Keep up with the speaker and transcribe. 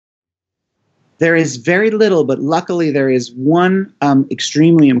There is very little, but luckily there is one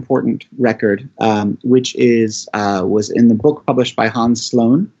extremely important record, which was in the book published by Hans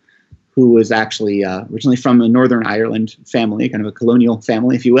Sloane, who was actually originally from a Northern Ireland family, kind of a colonial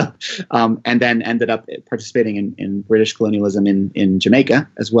family, if you will, and then ended up participating in British colonialism in Jamaica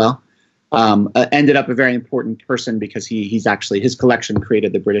as well. Ended up a very important person because he's actually, his collection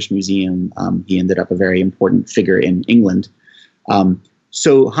created the British Museum. He ended up a very important figure in England.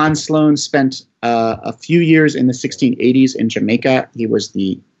 So Hans Sloane spent a few years in the 1680s in Jamaica. He was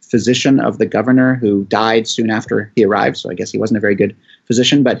the physician of the governor who died soon after he arrived. So I guess he wasn't a very good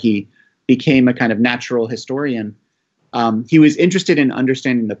physician, but he became a kind of natural historian. He was interested in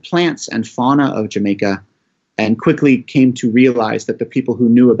understanding the plants and fauna of Jamaica and quickly came to realize that the people who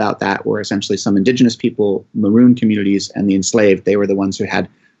knew about that were essentially some indigenous people, maroon communities, and the enslaved. They were the ones who had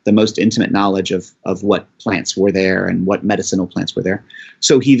the most intimate knowledge of what plants were there and what medicinal plants were there.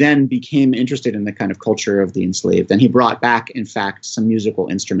 So he then became interested in the kind of culture of the enslaved. And he brought back, in fact, some musical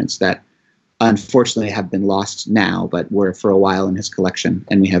instruments that unfortunately have been lost now, but were for a while in his collection.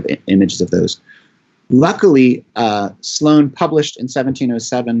 And we have images of those. Luckily, Sloane published in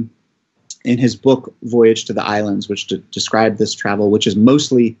 1707 in his book, Voyage to the Islands, which described this travel, which is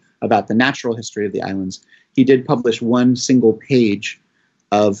mostly about the natural history of the islands. He did publish one single page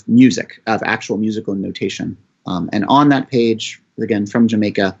of music, of actual musical notation. And on that page, again, from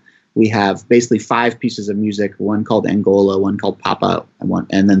Jamaica, we have basically 5 pieces of music, one called Angola, one called Papa,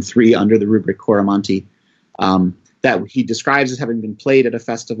 and then 3 under the rubric Coromantee, that he describes as having been played at a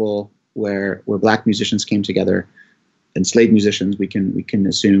festival where Black musicians came together, enslaved musicians, we can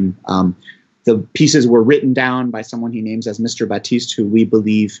assume. The pieces were written down by someone he names as Mr. Baptiste, who we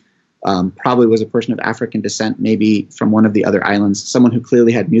believe probably was a person of African descent, maybe from one of the other islands, someone who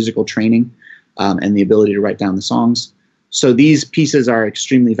clearly had musical training and the ability to write down the songs. So these pieces are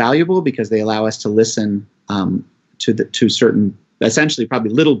extremely valuable because they allow us to listen to certain, essentially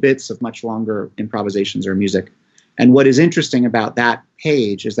probably little bits of much longer improvisations or music. And what is interesting about that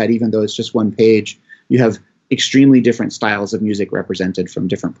page is that even though it's just one page, you have extremely different styles of music represented from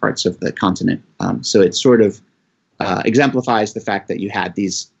different parts of the continent. So it sort of exemplifies the fact that you had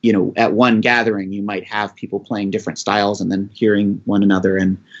these, at one gathering, you might have people playing different styles and then hearing one another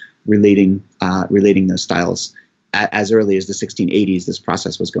and relating those styles. As early as the 1680s, this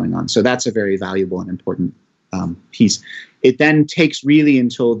process was going on. So that's a very valuable and important piece. It then takes really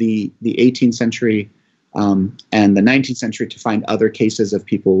until the 18th century and the 19th century to find other cases of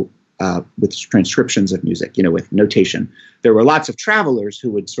people with transcriptions of music, with notation. There were lots of travelers who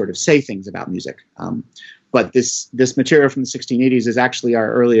would sort of say things about music. But this material from the 1680s is actually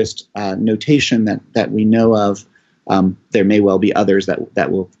our earliest notation that we know of. There may well be others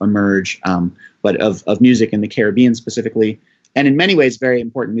that will emerge, but of music in the Caribbean specifically, and in many ways very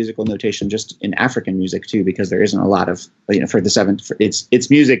important musical notation just in African music too, because there isn't a lot of it's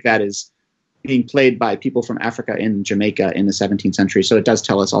music that is being played by people from Africa in Jamaica in the 17th century. So it does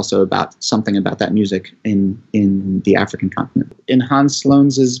tell us also about something about that music in the African continent. In Hans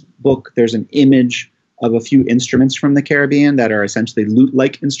Sloane's book, there's an image of a few instruments from the Caribbean that are essentially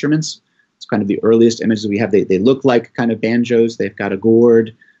lute-like instruments. It's kind of the earliest images we have. They look like kind of banjos. They've got a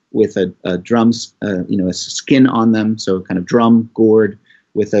gourd with a drums, a skin on them. So kind of drum gourd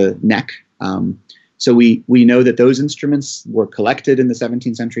with a neck. So we know that those instruments were collected in the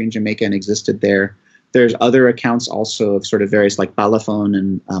 17th century in Jamaica and existed there. There's other accounts also of sort of various like balafon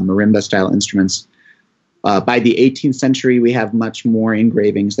and marimba style instruments. By the 18th century, we have much more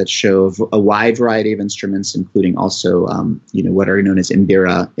engravings that show a wide variety of instruments, including also, what are known as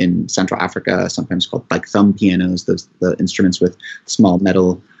mbira in Central Africa, sometimes called like thumb pianos, the instruments with small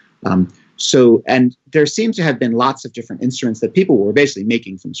metal. And there seems to have been lots of different instruments that people were basically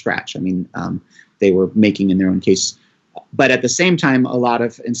making from scratch. I mean, they were making in their own case. But at the same time, a lot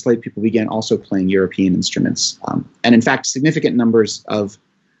of enslaved people began also playing European instruments. And in fact,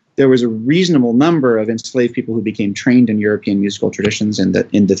 there was a reasonable number of enslaved people who became trained in European musical traditions in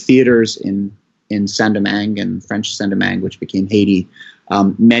the theaters in Saint-Domingue and French Saint-Domingue, which became Haiti.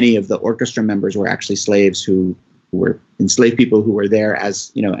 Many of the orchestra members were actually slaves who were enslaved people who were there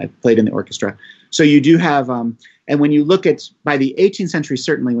as, played in the orchestra. So you do have, and when you look at, by the 18th century,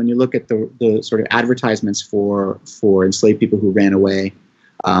 certainly when you look at the sort of advertisements for enslaved people who ran away,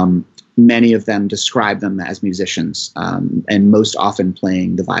 many of them describe them as musicians, and most often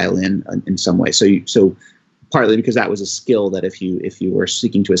playing the violin in some way. So partly because that was a skill that if you were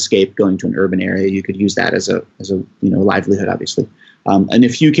seeking to escape going to an urban area, you could use that as a livelihood, obviously. In a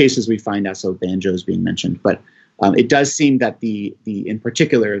few cases, we find also banjos being mentioned, but it does seem that in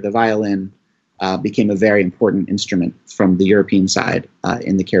particular, the violin became a very important instrument from the European side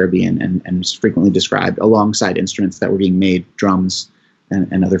in the Caribbean, and was frequently described alongside instruments that were being made, drums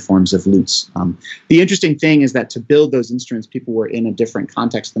and other forms of lutes. The interesting thing is that to build those instruments, people were in a different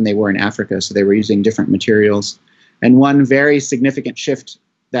context than they were in Africa, so they were using different materials. And one very significant shift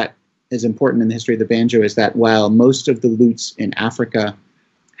that is important in the history of the banjo is that while most of the lutes in Africa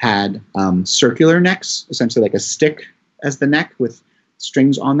had circular necks, essentially like a stick as the neck with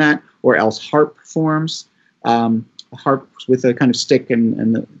strings on that, or else harp forms, harps with a kind of stick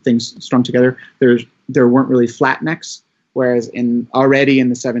and the things strung together, there weren't really flat necks. Whereas already in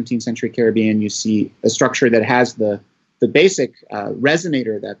the 17th century Caribbean, you see a structure that has the basic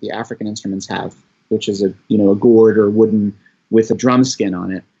resonator that the African instruments have, which is a gourd or wooden with a drum skin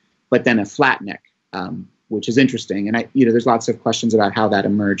on it, but then a flat neck, which is interesting. And there's lots of questions about how that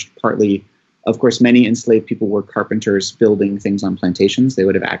emerged. Partly, of course, many enslaved people were carpenters building things on plantations. They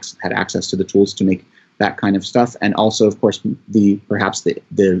would have had access to the tools to make that kind of stuff, and also, of course, perhaps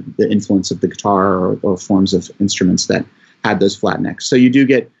the influence of the guitar or forms of instruments that had those flat necks. So you do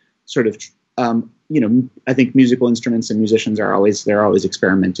get sort of, I think musical instruments and musicians are always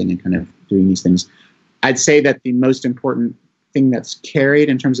experimenting and kind of doing these things. I'd say that the most important thing that's carried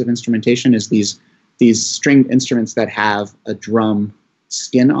in terms of instrumentation is these stringed instruments that have a drum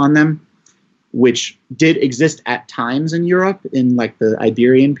skin on them, which did exist at times in Europe in like the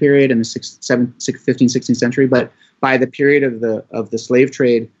Iberian period in the 15th, 16th century. But by the period of the slave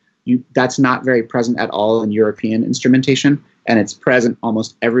trade, that's not very present at all in European instrumentation, and it's present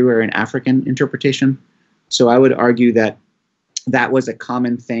almost everywhere in African interpretation. So I would argue that that was a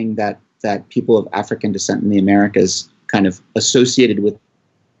common thing that people of African descent in the Americas kind of associated with,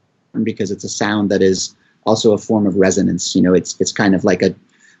 because it's a sound that is also a form of resonance. It's kind of like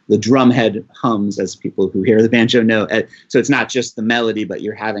the drum head hums, as people who hear the banjo know. So it's not just the melody, but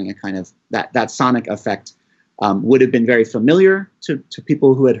you're having a kind of that sonic effect. Would have been very familiar to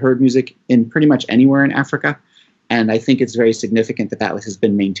people who had heard music in pretty much anywhere in Africa. And I think it's very significant that has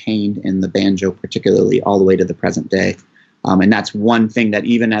been maintained in the banjo, particularly all the way to the present day. And that's one thing that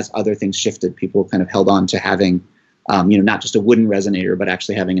even as other things shifted, people kind of held on to having, not just a wooden resonator, but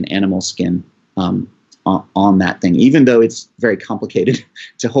actually having an animal skin on that thing, even though it's very complicated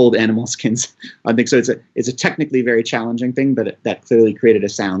to hold animal skins. I think so. It's a technically very challenging thing, but that clearly created a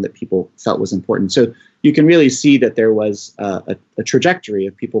sound that people felt was important. So you can really see that there was a trajectory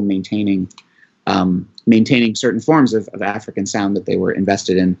of people maintaining certain forms of African sound that they were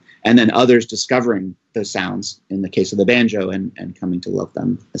invested in, and then others discovering those sounds in the case of the banjo and coming to love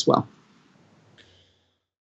them as well.